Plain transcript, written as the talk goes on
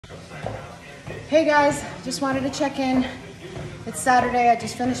Hey guys, just wanted to check in. It's Saturday, I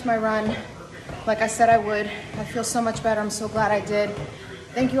just finished my run. Like I said I would. I feel so much better, I'm so glad I did.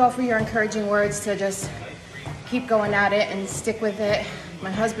 Thank you all for your encouraging words to just keep going at it and stick with it.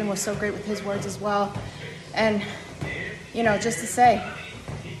 My husband was so great with his words as well. And, you know, just to say,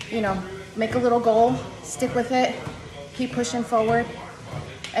 you know, make a little goal, stick with it, keep pushing forward,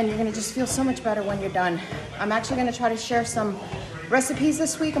 and you're gonna just feel so much better when you're done. I'm actually gonna try to share some recipes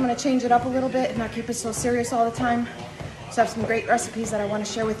this week. I'm gonna change it up a little bit and not keep it so serious all the time. So I have some great recipes that I wanna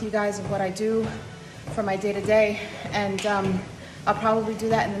share with you guys of what I do for my day-to-day. And I'll probably do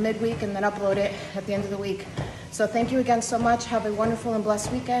that in the midweek and then upload it at the end of the week. So thank you again so much. Have a wonderful and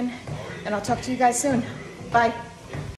blessed weekend, and I'll talk to you guys soon. Bye.